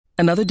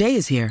Another day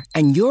is here,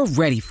 and you're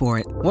ready for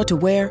it. What to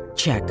wear?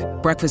 Check.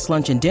 Breakfast,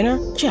 lunch, and dinner?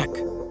 Check.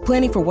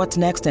 Planning for what's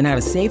next and how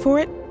to save for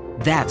it?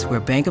 That's where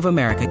Bank of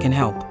America can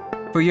help.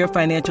 For your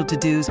financial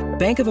to-dos,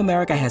 Bank of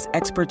America has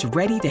experts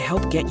ready to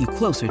help get you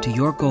closer to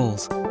your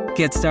goals.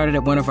 Get started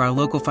at one of our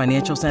local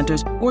financial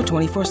centers or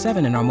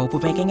 24/7 in our mobile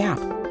banking app.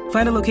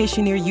 Find a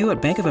location near you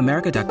at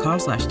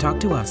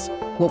bankofamerica.com/talktous.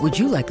 What would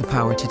you like the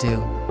power to do?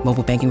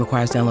 Mobile banking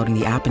requires downloading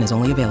the app and is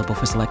only available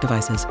for select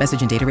devices.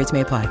 Message and data rates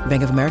may apply.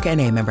 Bank of America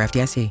N.A., member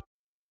FDIC.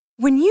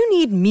 When you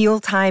need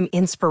mealtime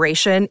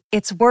inspiration,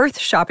 it's worth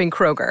shopping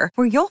Kroger,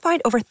 where you'll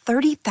find over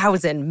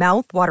 30,000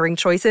 mouth-watering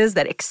choices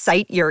that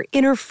excite your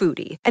inner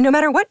foodie. And no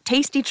matter what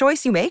tasty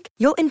choice you make,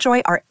 you'll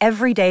enjoy our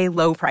everyday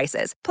low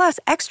prices, plus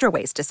extra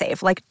ways to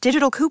save, like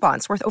digital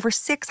coupons worth over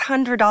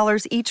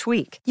 $600 each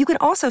week. You can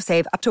also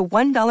save up to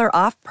 $1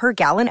 off per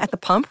gallon at the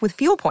pump with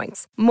fuel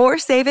points. More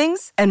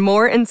savings and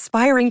more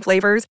inspiring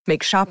flavors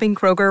make shopping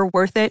Kroger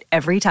worth it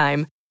every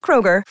time.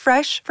 Kroger,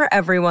 fresh for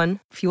everyone.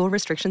 Fuel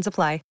restrictions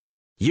apply.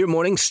 Your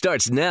morning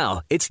starts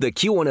now. It's the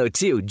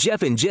Q102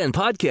 Jeff and Jen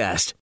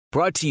podcast,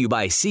 brought to you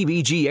by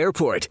CBG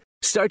Airport.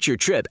 Start your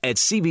trip at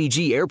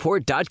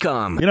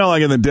CBGAirport.com. You know,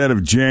 like in the dead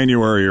of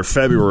January or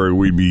February,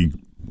 we'd be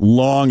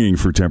longing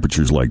for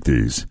temperatures like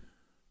these.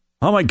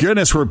 Oh, my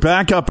goodness, we're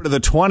back up into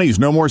the 20s.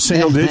 No more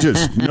single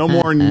digits. No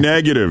more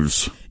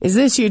negatives. Is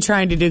this you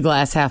trying to do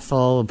glass half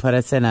full and put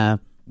us in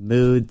a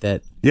mood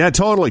that... Yeah,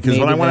 totally. Because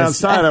when I went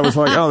outside, I was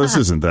like, oh, this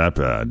isn't that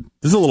bad.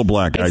 There's a little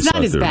black ice out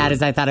there. It's not as bad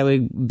as I thought it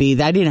would be.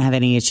 I didn't have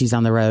any issues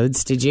on the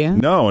roads. Did you?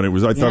 No, and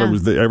I thought it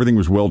was everything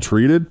was well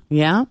treated.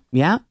 Yeah.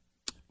 A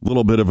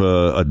little bit of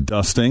a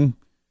dusting,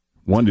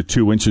 1 to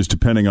 2 inches,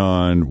 depending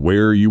on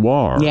where you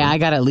are. Yeah, I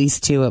got at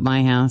least 2 at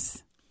my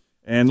house.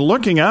 And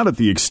looking out at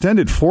the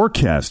extended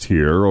forecast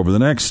here over the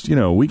next,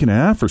 week and a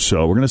half or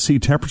so, we're going to see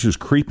temperatures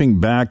creeping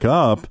back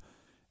up.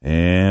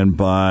 And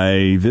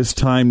by this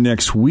time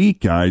next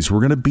week, guys, we're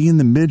going to be in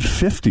the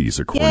mid-50s,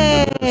 according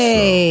to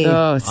this. So.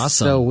 Oh, it's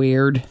awesome. So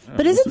weird.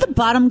 But isn't the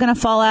bottom going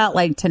to fall out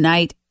like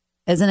tonight?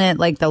 Isn't it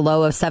like the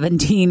low of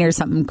 17 or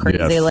something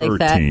crazy like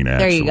that? 13,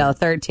 there you go,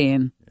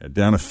 13. Yeah,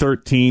 down to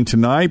 13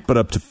 tonight, but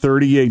up to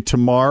 38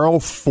 tomorrow,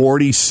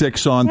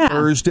 46 on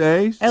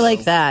Thursday. I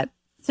like that.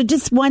 So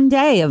just one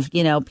day of,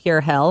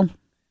 pure hell.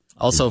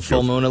 Also,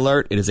 full moon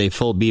alert. It is a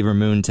full beaver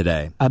moon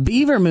today. A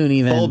beaver moon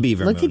even. Full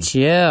beaver moon. Look at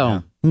you.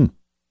 Yeah.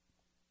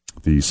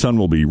 The sun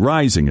will be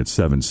rising at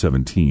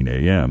 7:17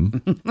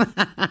 a.m.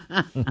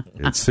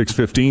 It's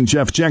 6:15.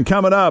 Jeff, Jen,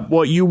 coming up.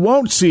 What you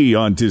won't see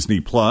on Disney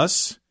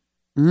Plus.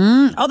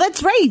 Oh,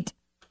 that's right.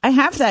 I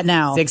have that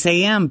now. 6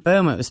 a.m.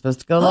 Boom. It was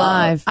supposed to go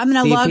live. I'm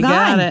going to log on.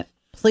 Got it.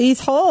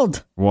 Please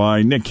hold.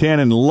 Why Nick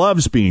Cannon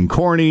loves being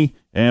corny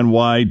and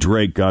why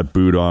Drake got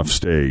booed off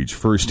stage.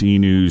 First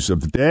e-news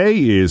of the day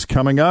is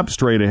coming up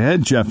straight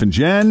ahead. Jeff and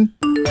Jen.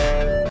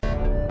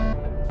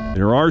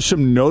 There are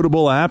some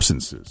notable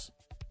absences.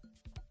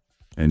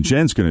 And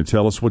Jen's going to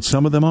tell us what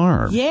some of them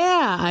are.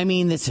 Yeah, I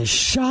mean, this is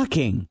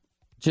shocking.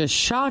 Just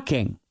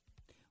shocking.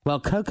 Well,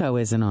 Coco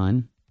isn't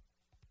on.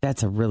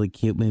 That's a really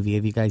cute movie.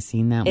 Have you guys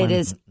seen that one? It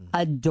is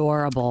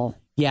adorable.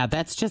 Yeah,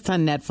 that's just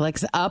on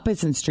Netflix. Up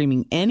isn't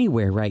streaming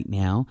anywhere right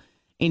now.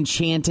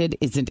 Enchanted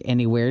isn't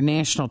anywhere.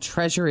 National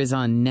Treasure is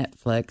on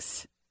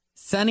Netflix.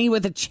 Sunny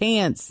with a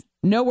Chance,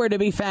 nowhere to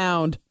be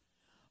found.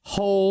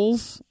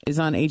 Holes is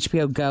on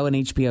HBO Go and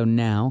HBO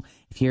Now.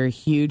 If you're a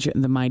huge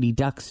The Mighty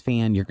Ducks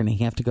fan, you're going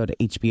to have to go to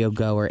HBO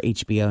Go or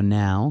HBO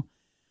Now.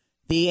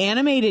 The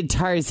animated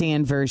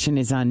Tarzan version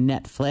is on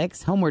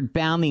Netflix. Homeward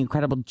Bound, The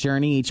Incredible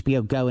Journey,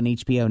 HBO Go and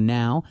HBO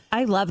Now.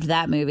 I loved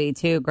that movie,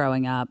 too,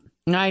 growing up.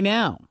 I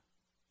know.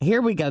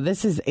 Here we go.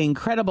 This is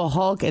Incredible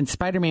Hulk and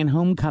Spider-Man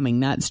Homecoming,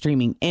 not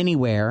streaming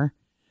anywhere.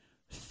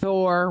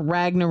 Thor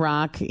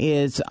Ragnarok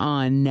is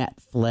on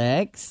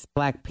Netflix.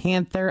 Black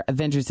Panther,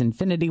 Avengers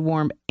Infinity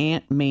War,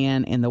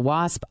 Ant-Man and the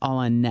Wasp, all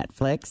on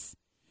Netflix.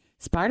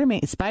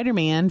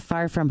 Spider-Man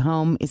Far From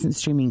Home isn't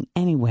streaming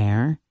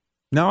anywhere.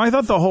 Now, I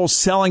thought the whole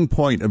selling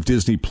point of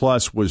Disney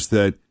Plus was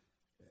that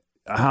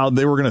how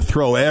they were going to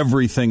throw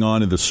everything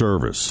onto the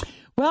service.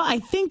 Well, I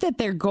think that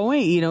they're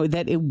going,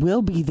 that it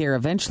will be there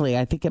eventually.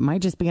 I think it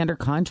might just be under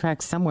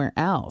contract somewhere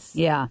else.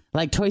 Yeah.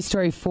 Like Toy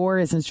Story 4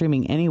 isn't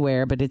streaming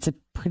anywhere, but it's a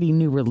pretty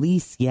new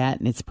release yet,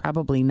 and it's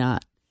probably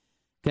not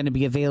going to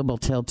be available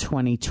till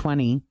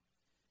 2020.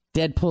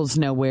 Deadpool's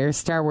nowhere.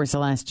 Star Wars The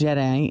Last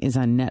Jedi is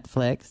on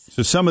Netflix.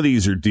 So some of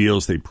these are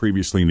deals they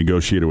previously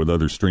negotiated with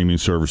other streaming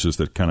services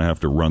that kind of have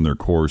to run their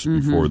course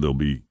before they'll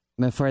be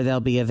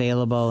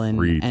available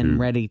and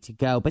ready to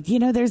go. But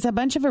there's a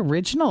bunch of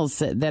originals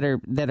that are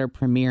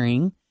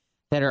premiering,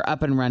 that are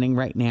up and running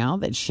right now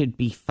that should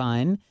be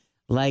fun.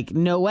 Like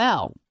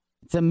Noelle.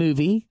 It's a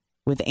movie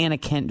with Anna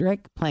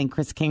Kendrick playing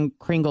Kris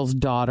Kringle's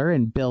daughter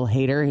and Bill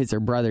Hader, her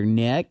brother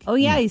Nick. Oh,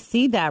 yeah, I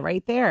see that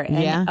right there.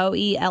 Noelle.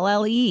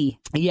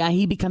 Yeah,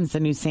 he becomes the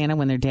new Santa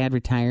when their dad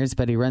retires,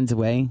 but he runs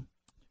away.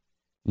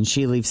 And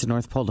she leaves the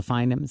North Pole to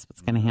find him. Is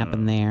what's going to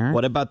happen there.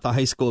 What about the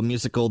High School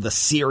Musical, the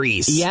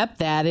series? Yep,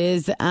 that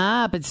is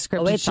up. It's a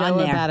scripted show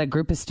about a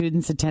group of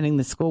students attending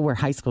the school where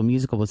High School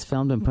Musical was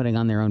filmed and putting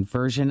on their own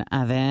version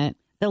of it.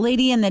 The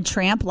Lady and the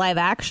Tramp live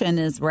action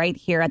is right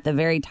here at the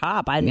very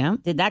top.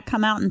 Did that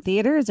come out in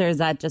theaters, or is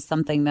that just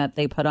something that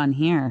they put on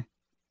here?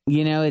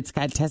 You know, it's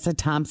got Tessa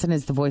Thompson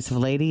as the voice of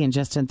Lady and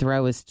Justin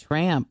Theroux as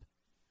Tramp.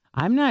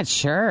 I'm not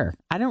sure.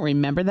 I don't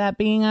remember that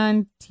being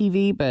on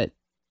TV, but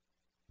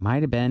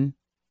might have been.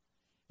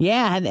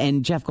 Yeah,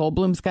 and Jeff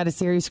Goldblum's got a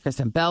series.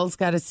 Kristen Bell's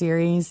got a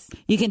series.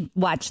 You can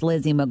watch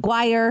Lizzie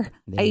McGuire.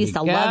 I used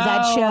to love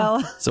that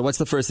show. So what's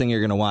the first thing you're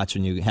going to watch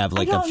when you have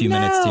like a few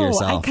minutes to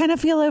yourself? I kind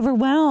of feel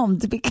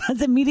overwhelmed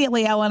because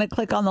immediately I want to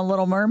click on The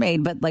Little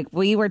Mermaid. But like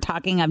we were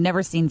talking, I've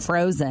never seen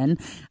Frozen.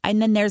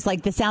 And then there's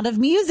like The Sound of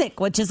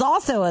Music, which is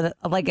also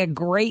a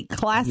great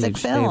classic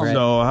film. Favorite.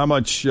 So how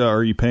much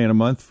are you paying a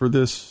month for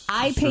this?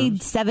 I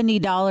paid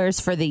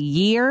 $70 for the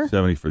year.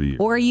 $70 for the year.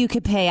 Or you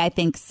could pay, I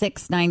think,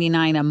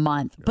 $6.99 a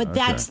month. But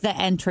that's the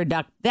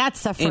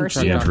That's the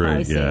first year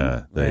pricing.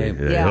 Yeah, they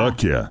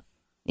hook you.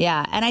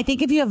 Yeah, and I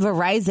think if you have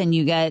Verizon,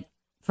 you get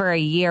for a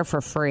year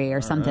for free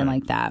or something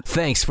like that.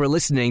 Thanks for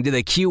listening to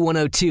the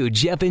Q102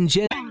 Jeff and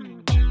Jen.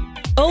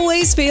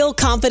 Always feel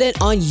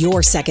confident on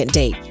your second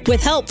date.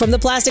 With help from the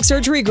Plastic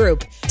Surgery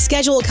Group.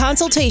 Schedule a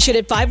consultation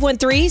at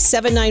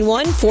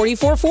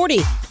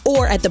 513-791-4440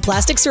 or at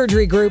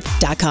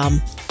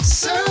theplasticsurgerygroup.com.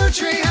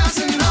 Surgery has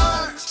an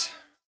art.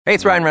 Hey,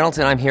 it's Ryan Reynolds,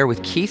 and I'm here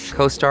with Keith,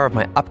 co-star of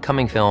my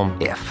upcoming film,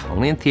 If,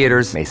 only in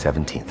theaters May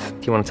 17th.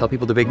 Do you want to tell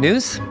people the big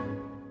news?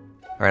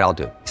 All right, I'll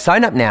do it.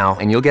 Sign up now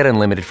and you'll get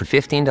unlimited for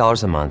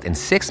 $15 a month and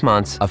 6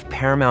 months of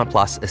Paramount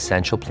Plus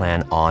Essential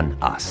Plan on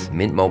us.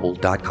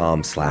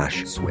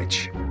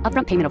 MintMobile.com/switch.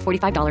 Upfront payment of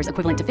 $45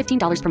 equivalent to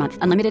 $15 per month.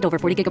 Unlimited over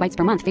 40 gigabytes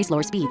per month. Face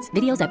lower speeds.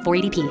 Videos at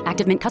 480p.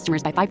 Active Mint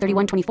customers by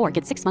 531.24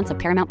 get 6 months of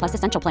Paramount Plus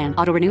Essential Plan.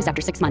 Auto renews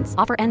after 6 months.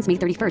 Offer ends May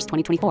 31st,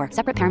 2024.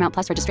 Separate Paramount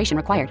Plus registration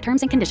required.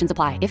 Terms and conditions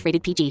apply if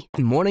rated PG.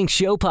 Morning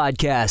Show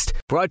Podcast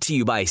brought to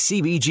you by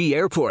CBG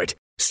Airport.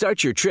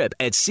 Start your trip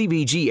at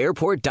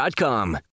CBGAirport.com.